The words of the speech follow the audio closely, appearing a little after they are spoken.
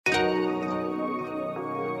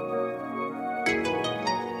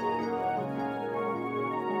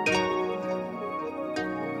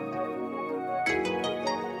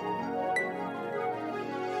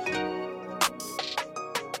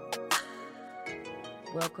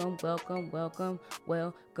Welcome to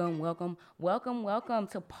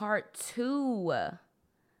part 2,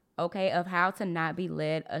 okay, of how to not be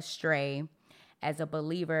led astray as a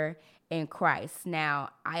believer in Christ. Now,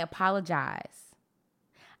 I apologize.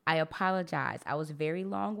 I was very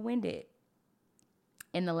long-winded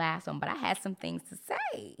in the last one, but I had some things to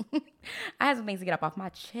say. I had some things to get up off my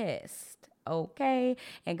chest, okay?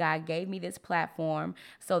 And God gave me this platform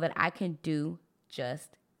so that I can do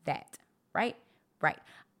just that, right? Right.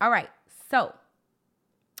 All right. So,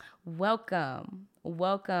 welcome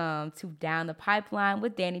to Down the Pipeline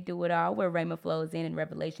with Danny Do It All, where Rhema flows in and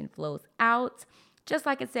revelation flows out. Just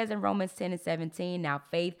like it says in Romans 10 and 17, now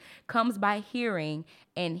faith comes by hearing,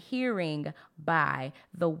 and hearing by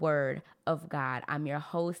the word of God. I'm your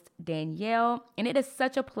host, Danielle, and it is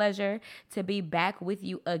such a pleasure to be back with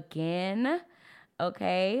you again.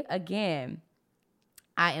 Okay, again,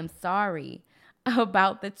 I am sorry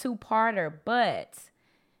about the two-parter, but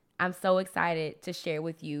I'm so excited to share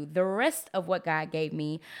with you the rest of what God gave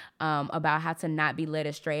me about how to not be led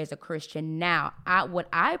astray as a Christian. Now, what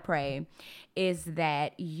I pray is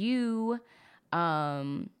that you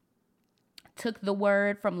took the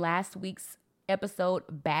word from last week's episode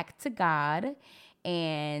back to God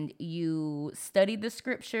and you studied the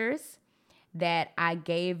scriptures that I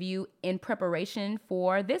gave you in preparation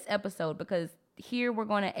for this episode, because here we're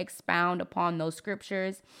going to expound upon those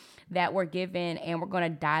scriptures that were given, and we're going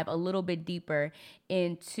to dive a little bit deeper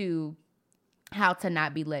into how to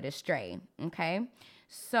not be led astray. Okay,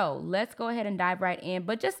 so let's go ahead and dive right in.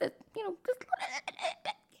 But just give me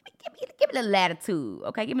a little latitude.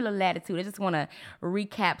 Okay, give me a little latitude. I just want to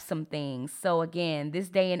recap some things. So again, this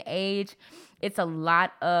day and age, it's a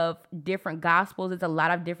lot of different gospels. It's a lot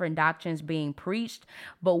of different doctrines being preached,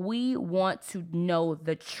 but we want to know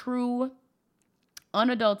the true,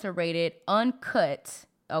 unadulterated, uncut,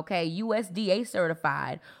 okay, USDA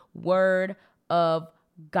certified word of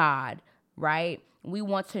God, right? We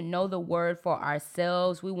want to know the word for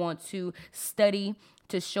ourselves. We want to study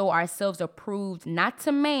to show ourselves approved, not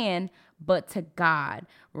to man, but to God,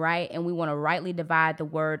 right? And we want to rightly divide the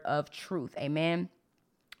word of truth. Amen.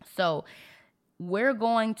 So we're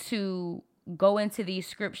going to go into these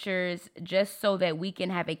scriptures just so that we can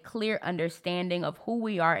have a clear understanding of who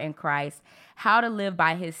we are in Christ, how to live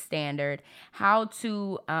by his standard, how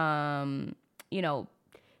to,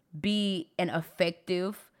 be an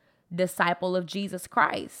effective disciple of Jesus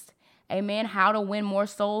Christ. Amen. How to win more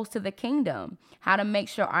souls to the kingdom, how to make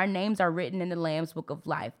sure our names are written in the Lamb's Book of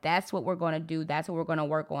Life. That's what we're going to do. That's what we're going to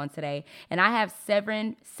work on today. And I have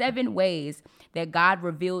seven ways that God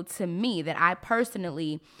revealed to me that I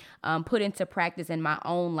personally put into practice in my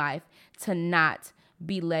own life to not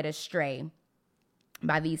be led astray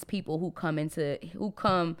by these people who come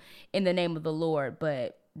in the name of the Lord,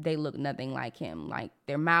 but they look nothing like him. Like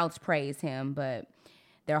their mouths praise him, but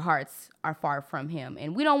their hearts are far from him.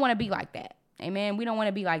 And we don't want to be like that. Amen. We don't want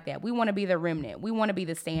to be like that. We want to be the remnant. We want to be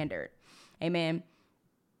the standard. Amen.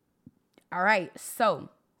 All right. So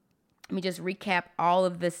let me just recap all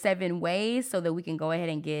of the 7 ways so that we can go ahead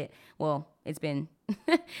and it's been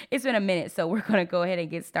it's been a minute, so we're going to go ahead and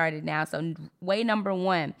get started now. So way number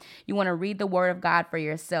 1, you want to read the word of God for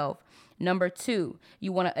yourself. Number 2,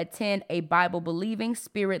 you want to attend a Bible-believing,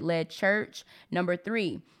 Spirit-led church. Number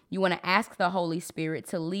 3, you want to ask the Holy Spirit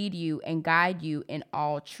to lead you and guide you in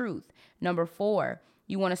all truth. Number 4,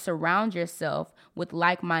 you want to surround yourself with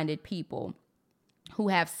like-minded people who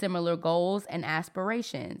have similar goals and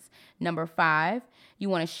aspirations. Number 5, you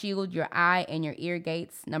want to shield your eye and your ear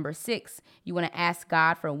gates. Number 6, you want to ask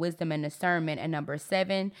God for wisdom and discernment. And number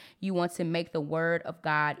 7, you want to make the word of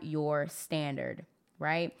God your standard,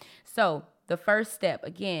 right? So the first step,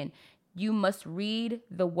 again, you must read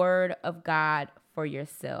the word of God for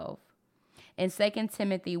yourself. In 2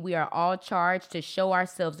 Timothy, we are all charged to show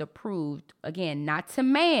ourselves approved, again, not to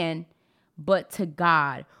man, but to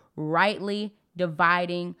God, rightly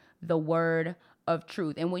dividing the word of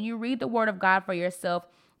truth. And when you read the word of God for yourself,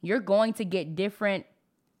 you're going to get the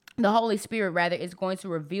Holy Spirit rather is going to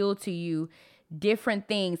reveal to you different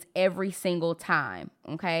things every single time.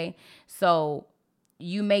 Okay. So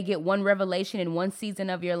you may get one revelation in one season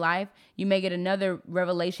of your life. You may get another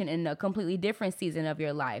revelation in a completely different season of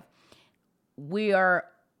your life. But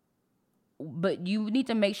you need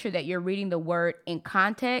to make sure that you're reading the word in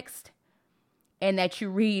context, and that you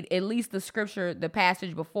read at least the scripture, the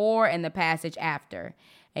passage before and the passage after.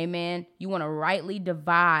 Amen. You want to rightly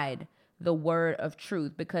divide the word of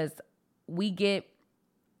truth, because we get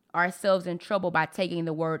ourselves in trouble by taking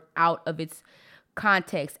the word out of its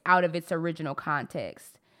context, out of its original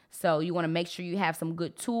context. So you want to make sure you have some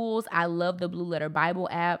good tools. I love the Blue Letter Bible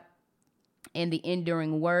app. in the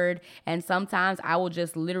enduring word. And sometimes I will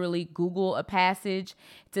just literally Google a passage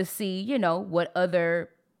to see, what other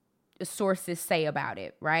sources say about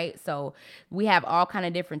it, right? So we have all kind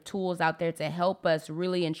of different tools out there to help us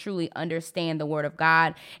really and truly understand the word of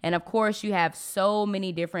God. And of course, you have so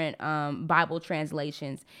many different Bible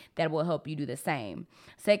translations that will help you do the same.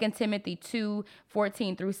 2 Timothy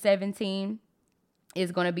 2:14-17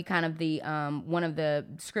 is going to be kind of the one of the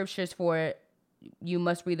scriptures for you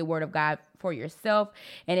must read the word of God for yourself.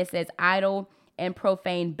 And it says, idle and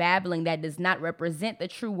profane babbling that does not represent the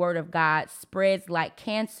true word of God spreads like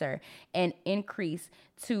cancer and increases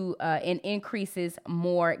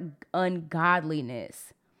more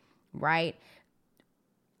ungodliness, right?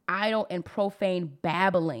 Idle and profane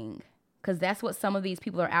babbling, because that's what some of these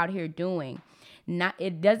people are out here doing.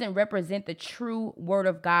 It doesn't represent the true word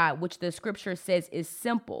of God, which the scripture says is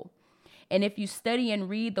simple. And if you study and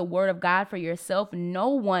read the word of God for yourself, no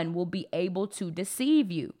one will be able to deceive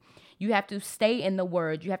you. You have to stay in the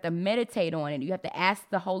word. You have to meditate on it. You have to ask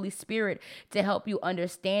the Holy Spirit to help you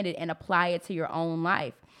understand it and apply it to your own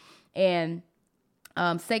life. And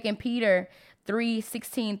 2 Peter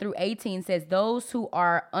 3:16-18 says, those who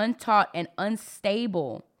are untaught and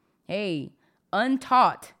unstable,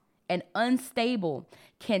 untaught and unstable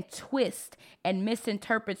can twist and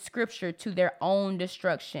misinterpret scripture to their own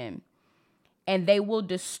destruction. And they will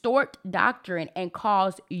distort doctrine and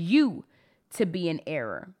cause you to be in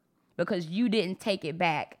error because you didn't take it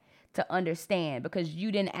back to understand, because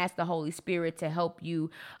you didn't ask the Holy Spirit to help you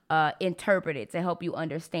interpret it, to help you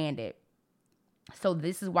understand it. So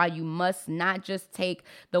this is why you must not just take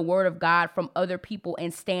the word of God from other people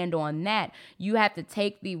and stand on that. You have to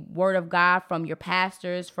take the word of God from your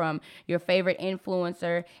pastors, from your favorite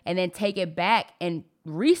influencer, and then take it back and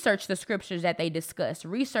research the scriptures that they discussed,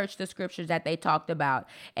 research the scriptures that they talked about,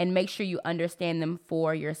 and make sure you understand them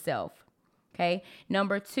for yourself. Okay.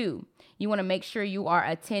 Number 2, you want to make sure you are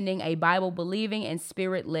attending a Bible believing and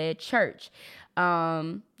spirit-led church.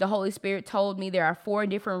 The Holy Spirit told me there are 4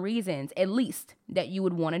 different reasons, at least, that you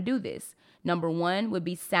would want to do this. Number 1 would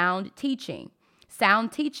be sound teaching.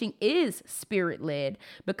 Sound teaching is spirit-led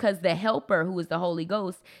because the helper, who is the Holy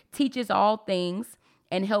Ghost, teaches all things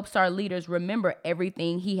and helps our leaders remember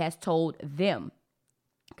everything he has told them.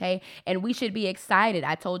 Okay. And we should be excited.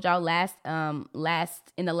 I told y'all in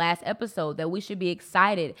the last episode that we should be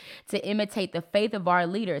excited to imitate the faith of our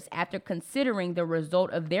leaders after considering the result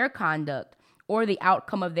of their conduct or the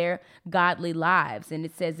outcome of their godly lives. And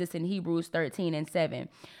it says this in Hebrews 13:7.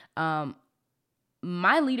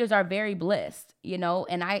 My leaders are very blessed,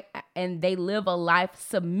 and they live a life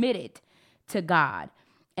submitted to God.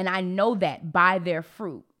 And I know that by their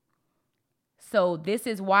fruit. So this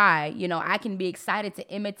is why, I can be excited to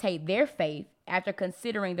imitate their faith after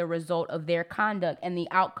considering the result of their conduct and the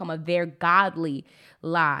outcome of their godly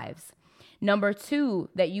lives. Number 2,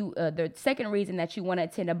 the second reason that you want to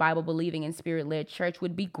attend a Bible believing and spirit-led church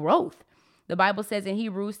would be growth. The Bible says in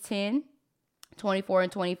Hebrews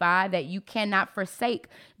 10:24-25 that you cannot forsake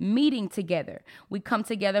meeting together. We come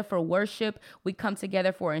together for worship, we come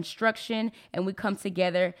together for instruction, and we come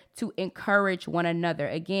together to encourage one another.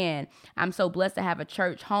 Again, I'm so blessed to have a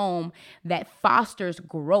church home that fosters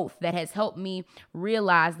growth, that has helped me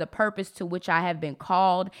realize the purpose to which I have been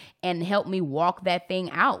called and help me walk that thing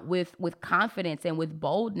out with confidence and with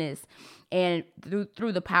boldness and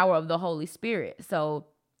through the power of the Holy Spirit. So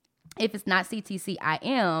if it's not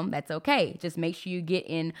CTCIM, that's okay. Just make sure you get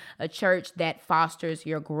in a church that fosters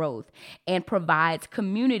your growth and provides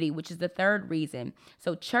community, which is the third reason.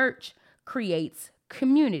 So church creates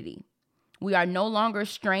community. We are no longer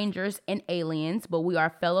strangers and aliens, but we are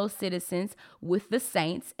fellow citizens with the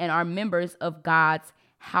saints and are members of God's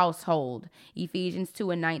household. Ephesians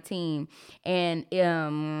 2:19. And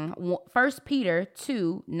 1 Peter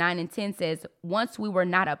 2:9-10 says, once we were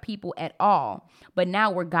not a people at all, but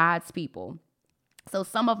now we're God's people. So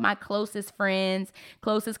some of my closest friends,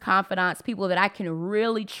 closest confidants, people that I can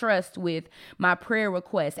really trust with my prayer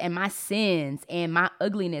requests and my sins and my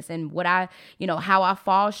ugliness and what how I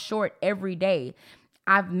fall short every day,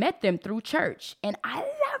 I've met them through church and I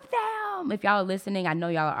love them. If y'all are listening, I know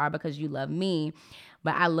y'all are because you love me.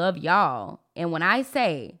 But I love y'all. And when I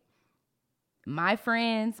say my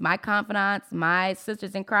friends, my confidants, my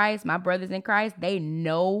sisters in Christ, my brothers in Christ, they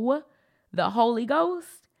know the Holy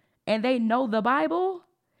Ghost and they know the Bible,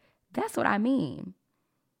 that's what I mean.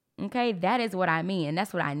 Okay, that is what I mean. And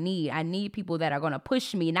that's what I need. I need people that are going to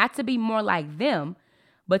push me, not to be more like them,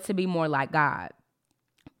 but to be more like God,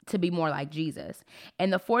 to be more like Jesus.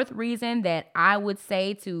 And the fourth reason that I would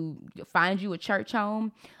say to find you a church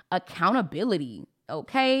home, accountability.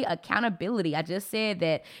 Okay, accountability. I just said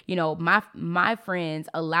that, my friends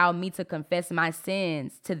allow me to confess my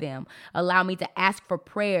sins to them, allow me to ask for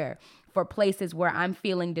prayer for places where I'm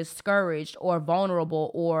feeling discouraged or vulnerable,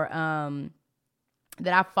 or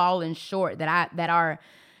that I've fallen short, things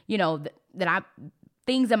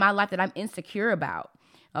in my life that I'm insecure about.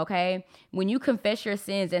 Okay, when you confess your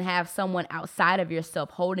sins and have someone outside of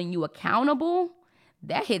yourself holding you accountable,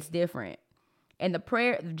 that hits different. And the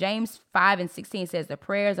prayer, James 5:16 says, the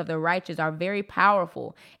prayers of the righteous are very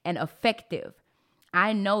powerful and effective.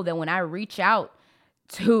 I know that when I reach out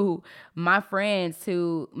to my friends,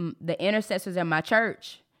 to the intercessors in my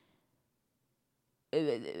church,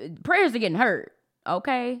 prayers are getting heard.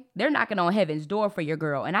 Okay, they're knocking on heaven's door for your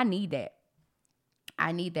girl, and I need that.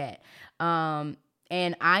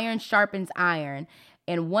 And iron sharpens iron,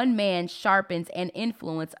 and one man sharpens and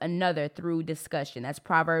influence another through discussion. That's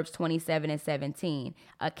Proverbs 27:17.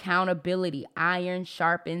 Accountability. Iron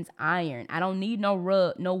sharpens iron. I don't need no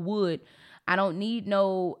wood. I don't need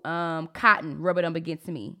no cotton rubbing up against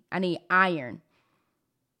me. I need iron.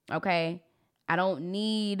 Okay? I don't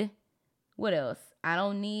need, what else? I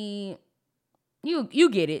don't need, you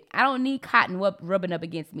get it. I don't need cotton rubbing up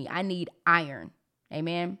against me. I need iron.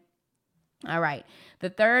 Amen? All right. The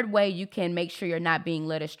third way you can make sure you're not being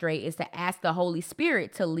led astray is to ask the Holy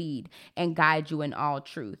Spirit to lead and guide you in all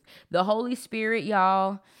truth. The Holy Spirit,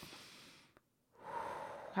 y'all,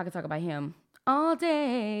 I can talk about him all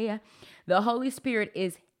day. The Holy Spirit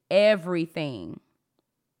is everything,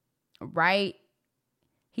 right?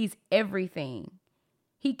 He's everything.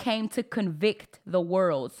 He came to convict the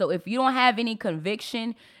world. So if you don't have any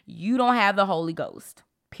conviction, you don't have the Holy Ghost,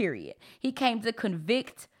 period. He came to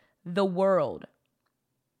convict the world.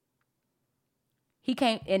 He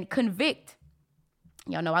came and convict.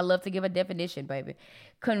 Y'all know I love to give a definition, baby.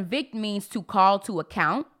 Convict means to call to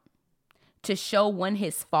account, to show one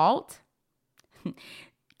his fault.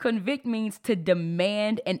 Convict means to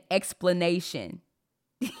demand an explanation,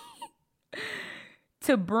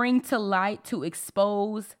 to bring to light, to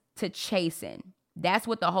expose, to chasten. That's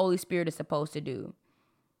what the Holy Spirit is supposed to do.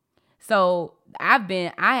 So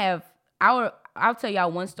I'll tell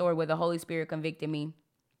y'all one story where the Holy Spirit convicted me,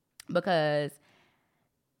 because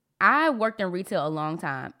I worked in retail a long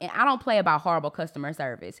time, and I don't play about horrible customer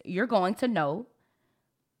service. You're going to know.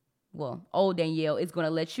 Well, old Danielle is going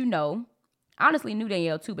to let you know. Honestly, new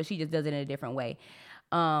Danielle too, but she just does it in a different way.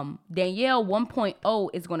 Danielle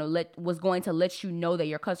 1.0 was going to let you know that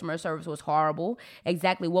your customer service was horrible,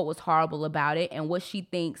 exactly what was horrible about it, and what she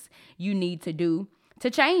thinks you need to do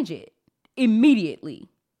to change it immediately.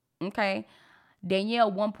 Okay?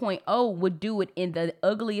 Danielle 1.0 would do it in the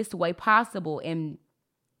ugliest way possible and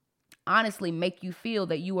honestly make you feel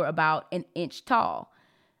that you were about an inch tall.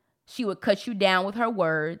 She would cut you down with her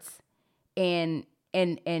words, and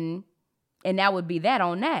that would be that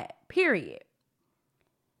on that, period.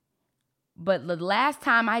 But the last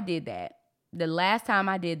time I did that,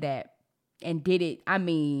 and did it,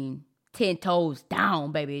 10 toes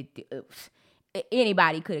down, baby.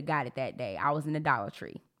 Anybody could have got it that day. I was in the Dollar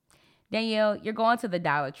Tree. Danielle, you're going to the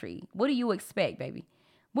Dollar Tree. What do you expect, baby?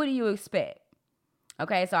 What do you expect?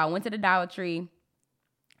 Okay, so I went to the Dollar Tree,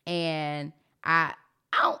 and I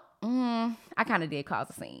kind of did cause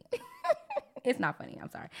a scene. It's not funny. I'm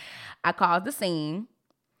sorry. I caused the scene,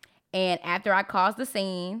 and after I caused the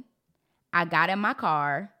scene, I got in my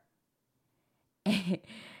car,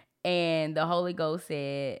 and the Holy Ghost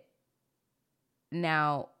said,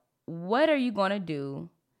 now, what are you going to do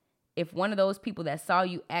if one of those people that saw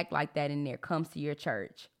you act like that in there comes to your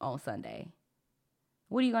church on Sunday?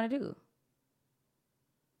 What are you going to do?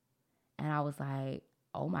 And I was like,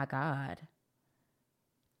 oh my God.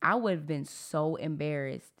 I would have been so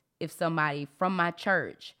embarrassed if somebody from my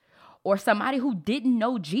church, or somebody who didn't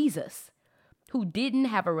know Jesus, who didn't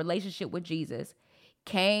have a relationship with Jesus,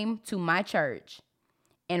 came to my church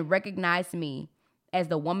and recognized me as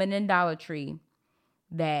the woman in Dollar Tree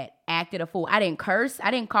that acted a fool. I didn't curse.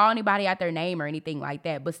 I didn't call anybody out their name or anything like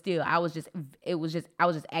that. But still, I was just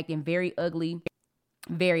acting very ugly,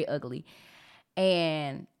 very ugly.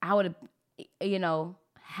 And I would have,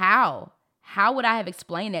 how would I have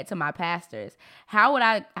explained that to my pastors? How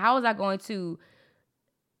was I going to,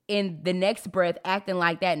 in the next breath, acting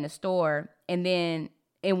like that in the store, and then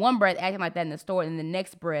in one breath acting like that in the store, and the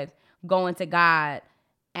next breath going to God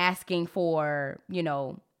asking for,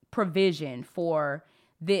 provision for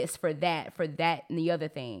this, for that, and the other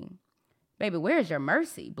thing? Baby, where is your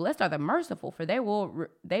mercy? Blessed are the merciful, for they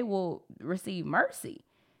will receive mercy.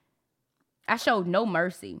 I showed no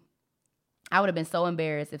mercy. I would have been so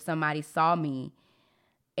embarrassed if somebody saw me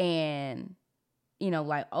and,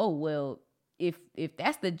 like, oh, well, if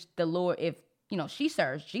that's the Lord, if she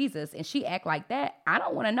serves Jesus and she act like that, I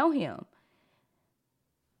don't want to know him.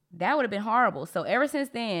 That would have been horrible. So ever since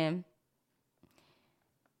then,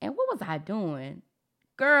 and what was I doing?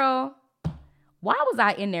 Girl, why was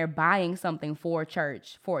I in there buying something for a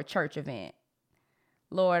church event?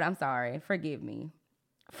 Lord, I'm sorry. Forgive me.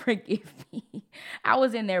 Forgive me. I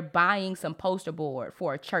was in there buying some poster board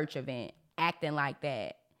for a church event, acting like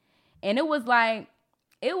that. And it was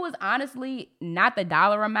honestly not the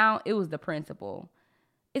dollar amount. It was the principle.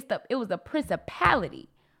 It was the principality.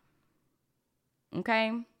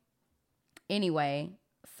 Okay. Anyway,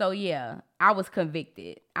 so yeah, I was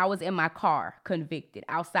convicted. I was in my car convicted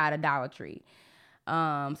outside of Dollar Tree.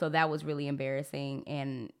 So that was really embarrassing,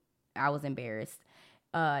 and I was embarrassed.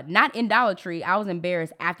 Not in Dollar Tree. I was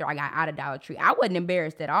embarrassed after I got out of Dollar Tree. I wasn't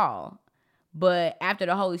embarrassed at all. But after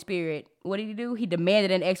the Holy Spirit, what did he do? He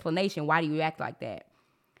demanded an explanation. Why do you act like that?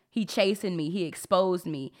 He chastened me. He exposed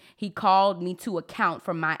me. He called me to account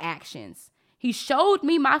for my actions. He showed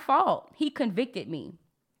me my fault. He convicted me.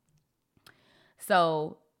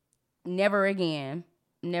 So never again.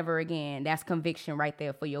 Never again. That's conviction right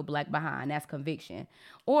there for your black behind. That's conviction.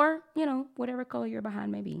 Or, whatever color your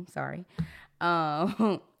behind may be. Sorry.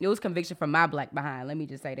 It was conviction from my black behind. Let me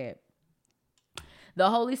just say that. The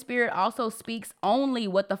Holy Spirit also speaks only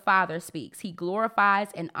what the Father speaks. He glorifies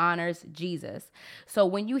and honors Jesus. So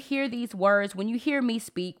when you hear these words, when you hear me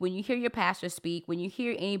speak, when you hear your pastor speak, when you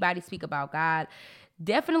hear anybody speak about God,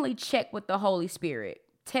 definitely check with the Holy Spirit.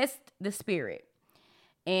 Test the Spirit.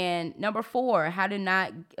 And number 4, how to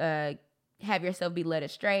not have yourself be led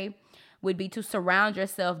astray would be to surround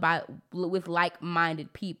yourself with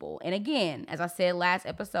like-minded people. And again, as I said last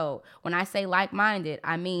episode, when I say like-minded,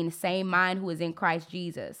 I mean same mind who is in Christ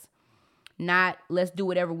Jesus. Not let's do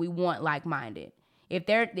whatever we want like-minded. If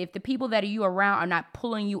the people that are you around are not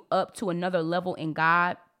pulling you up to another level in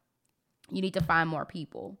God, you need to find more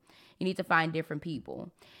people. You need to find different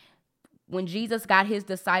people. When Jesus got his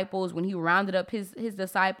disciples, when he rounded up his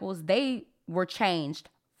disciples, they were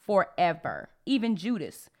changed forever. Even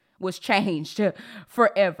Judas was changed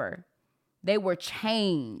forever. They were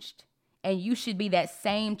changed. And you should be that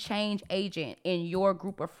same change agent in your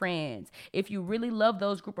group of friends. If you really love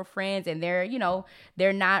those group of friends and they're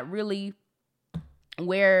not really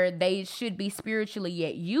where they should be spiritually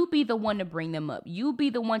yet, you be the one to bring them up. You be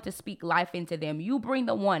the one to speak life into them. You bring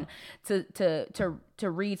the one to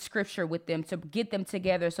read scripture with them, to get them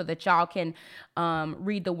together so that y'all can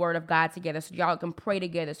read the word of God together, so y'all can pray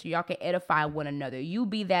together, so y'all can edify one another. You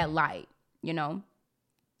be that light, and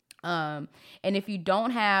if you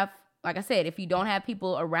don't have, like I said, if you don't have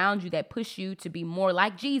people around you that push you to be more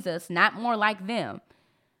like Jesus, not more like them,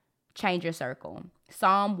 change your circle.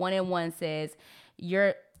 Psalm 1:1 says,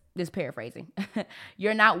 this paraphrasing,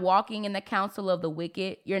 you're not walking in the counsel of the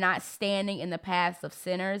wicked. You're not standing in the paths of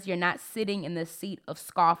sinners. You're not sitting in the seat of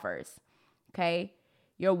scoffers. Okay.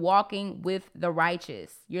 You're walking with the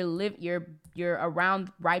righteous. You're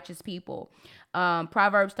around righteous people.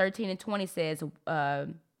 Proverbs 13:20 says,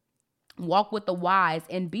 walk with the wise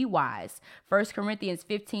and be wise. 1 Corinthians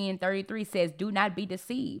 15:33 says, do not be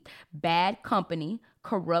deceived. Bad company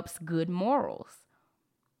corrupts good morals.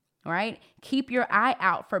 Right? Keep your eye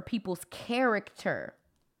out for people's character.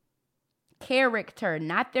 Character,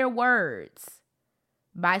 not their words.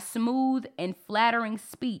 By smooth and flattering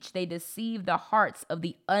speech, they deceive the hearts of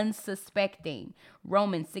the unsuspecting.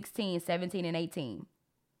 Romans 16:17-18.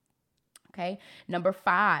 Okay. Number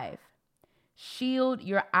 5, shield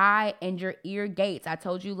your eye and your ear gates. I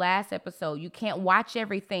told you last episode, you can't watch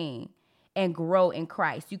everything and grow in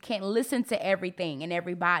Christ. You can't listen to everything and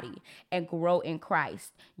everybody and grow in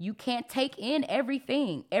Christ. You can't take in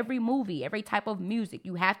everything, every movie, every type of music.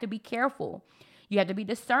 You have to be careful. You have to be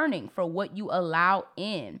discerning for what you allow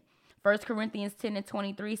in. 1 Corinthians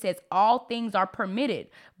 10:23 says, all things are permitted,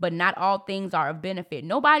 but not all things are of benefit.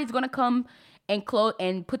 Nobody's going to come and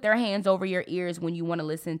put their hands over your ears when you want to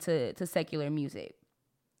listen to secular music.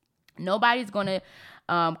 Nobody's going to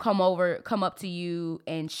come up to you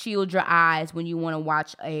and shield your eyes when you want to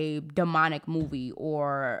watch a demonic movie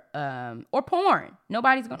or porn.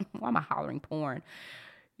 Nobody's going to, why am I hollering porn?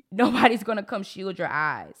 Nobody's going to come shield your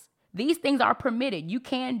eyes. These things are permitted. You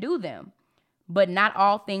can do them, but not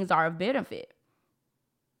all things are of benefit.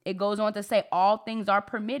 It goes on to say all things are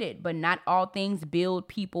permitted, but not all things build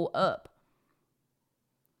people up.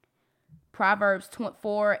 Proverbs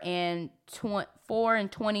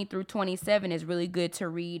 4:20-27 is really good to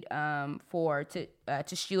read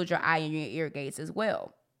to shield your eye and your ear gates as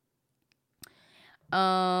well.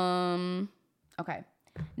 Okay.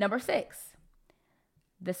 Number 6.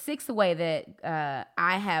 The sixth way that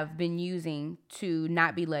I have been using to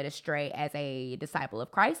not be led astray as a disciple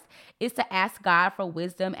of Christ is to ask God for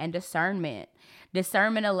wisdom and discernment.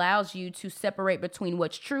 Discernment allows you to separate between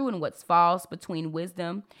what's true and what's false, between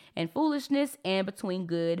wisdom and foolishness, and between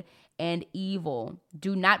good and evil.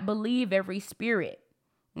 Do not believe every spirit.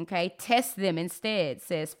 Okay, test them instead,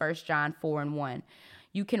 says 1 John 4:1.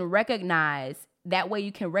 You can recognize, that way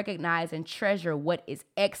you can recognize and treasure what is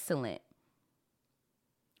excellent.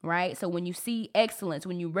 Right? So when you see excellence,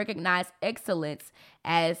 when you recognize excellence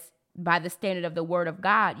as by the standard of the word of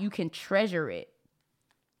God, you can treasure it.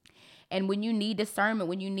 And when you need discernment,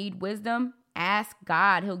 when you need wisdom, ask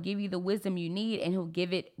God. He'll give you the wisdom you need, and he'll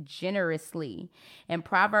give it generously. And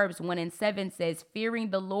Proverbs 1:7 says, fearing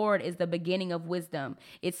the Lord is the beginning of wisdom.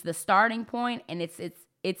 It's the starting point, and it's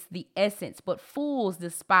the essence, but fools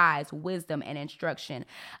despise wisdom and instruction.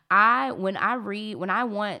 When I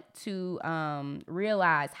want to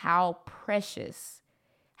realize how precious,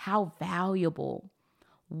 how valuable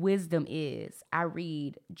wisdom is, I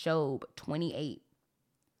read Job 28.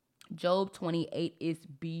 Job 28 is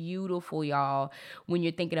beautiful, y'all, when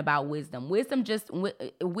you're thinking about wisdom. Wisdom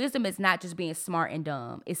is not just being smart and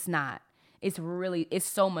dumb. It's not. It's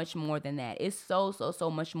so much more than that. It's so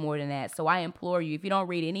much more than that. So I implore you, if you don't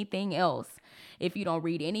read anything else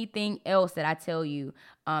that I tell you,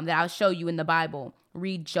 that I'll show you in the Bible,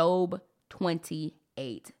 read Job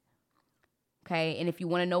 28. Okay. And if you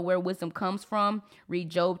want to know where wisdom comes from, read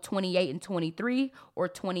Job 28:23 or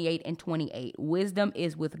 28:28. Wisdom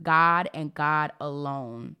is with God and God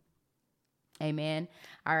alone. Amen.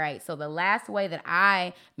 All right. So the last way that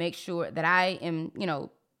I make sure that I am,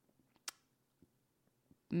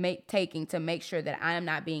 taking to make sure that I am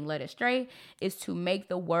not being led astray is to make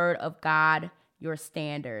the word of God your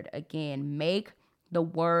standard. Again, make the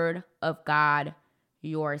word of God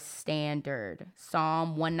your standard.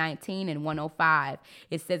 Psalm 119 and 105.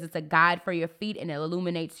 It says it's a guide for your feet and it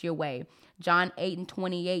illuminates your way. John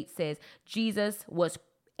 8:28 says Jesus was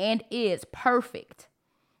and is perfect,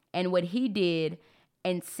 and what he did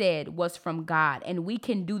and said was from God, and we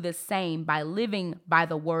can do the same by living by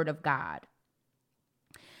the word of God.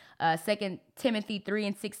 2 Timothy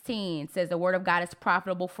 3:16 says the word of God is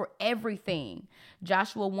profitable for everything.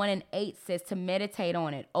 Joshua 1:8 says to meditate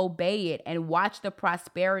on it, obey it, and watch the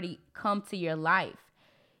prosperity come to your life.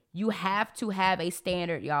 You have to have a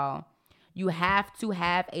standard, y'all. You have to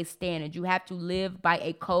have a standard. You have to live by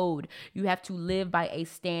a code. You have to live by a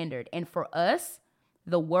standard. And for us,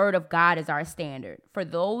 the word of God is our standard. For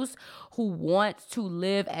those who want to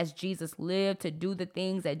live as Jesus lived, to do the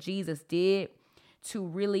things that Jesus did, to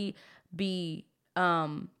really be,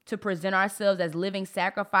 to present ourselves as living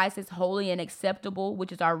sacrifices, holy and acceptable,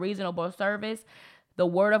 which is our reasonable service, the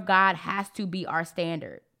word of God has to be our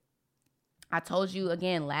standard. I told you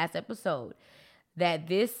again last episode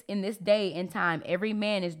that in this day and time, every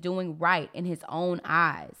man is doing right in his own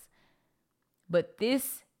eyes. But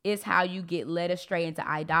this is how you get led astray into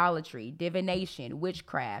idolatry, divination,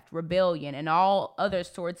 witchcraft, rebellion, and all other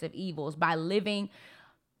sorts of evils by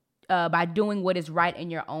doing what is right in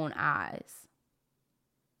your own eyes.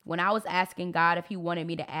 When I was asking God if he wanted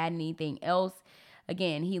me to add anything else,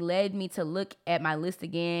 again, he led me to look at my list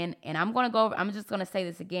again, and I'm just going to say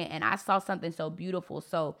this again, and I saw something so beautiful.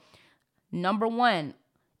 So, number 1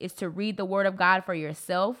 is to read the word of God for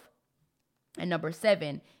yourself, and number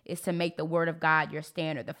 7 is to make the word of God your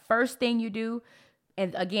standard. The first thing you do,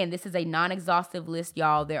 and again, this is a non-exhaustive list,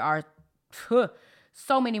 y'all. There are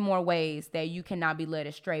so many more ways that you cannot be led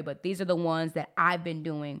astray, but these are the ones that I've been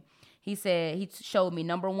doing. He showed me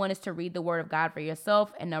number 1 is to read the word of God for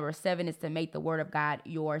yourself, and number 7 is to make the word of God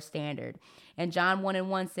your standard. And John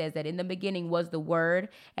 1:1 says that in the beginning was the word,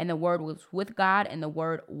 and the word was with God, and the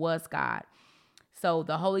word was God. So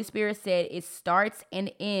the Holy Spirit said it starts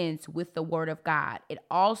and ends with the word of God. It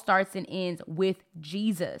all starts and ends with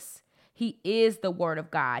Jesus. He is the word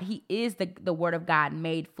of God. He is the word of God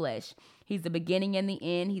made flesh. He's the beginning and the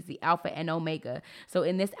end. He's the Alpha and Omega. So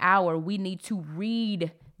in this hour, we need to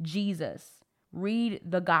read Jesus. Read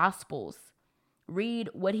the Gospels. Read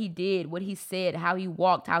what he did, what he said, how he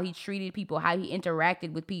walked, how he treated people, how he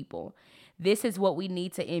interacted with people. This is what we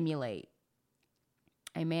need to emulate.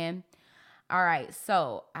 Amen. All right.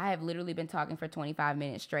 So I have literally been talking for 25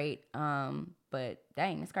 minutes straight. But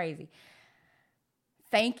dang, it's crazy.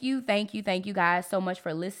 Thank you guys so much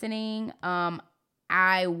for listening.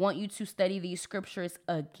 I want you to study these scriptures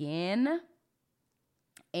again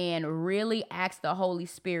and really ask the Holy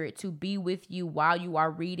Spirit to be with you while you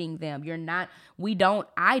are reading them.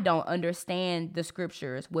 I don't understand the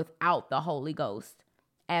scriptures without the Holy Ghost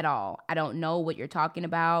at all. I don't know what you're talking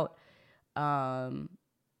about.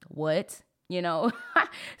 What? You know,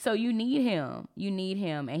 so you need him. You need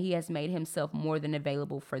him. And he has made himself more than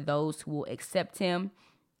available for those who will accept him.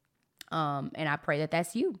 And I pray that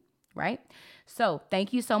that's you, right? So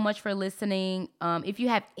thank you so much for listening. If you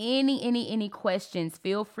have any questions,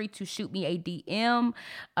 feel free to shoot me a DM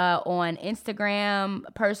on Instagram.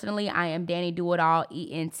 Personally, I am Danny Do It All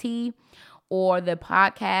ENT. Or the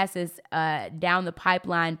podcast is Down the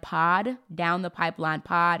Pipeline Pod. Down the Pipeline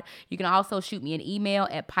Pod. You can also shoot me an email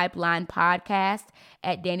at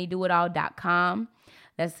pipelinepodcast@dannydoitall.com.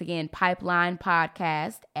 That's again,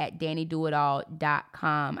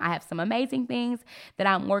 pipelinepodcast@dannydoitall.com. I have some amazing things that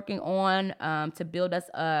I'm working on to build us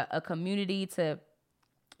a community to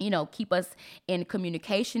keep us in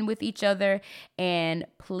communication with each other. And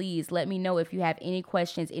please let me know if you have any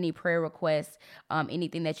questions, any prayer requests,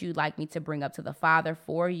 anything that you'd like me to bring up to the Father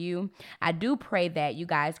for you. I do pray that you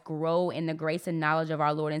guys grow in the grace and knowledge of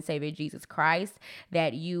our Lord and Savior Jesus Christ,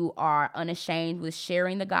 that you are unashamed with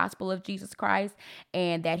sharing the gospel of Jesus Christ,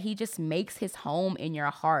 and that he just makes his home in your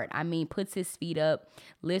heart. I mean, puts his feet up,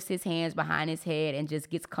 lifts his hands behind his head, and just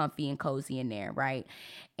gets comfy and cozy in there, right?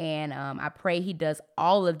 And I pray he does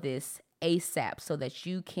all of this ASAP so that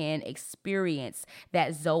you can experience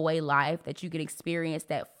that Zoe life, that you can experience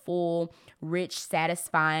that full, rich,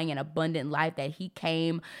 satisfying, and abundant life that he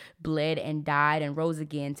came, bled, and died, and rose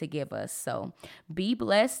again to give us. So be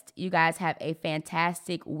blessed. You guys have a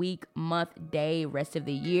fantastic week, month, day, rest of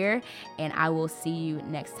the year, and I will see you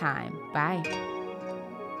next time. Bye.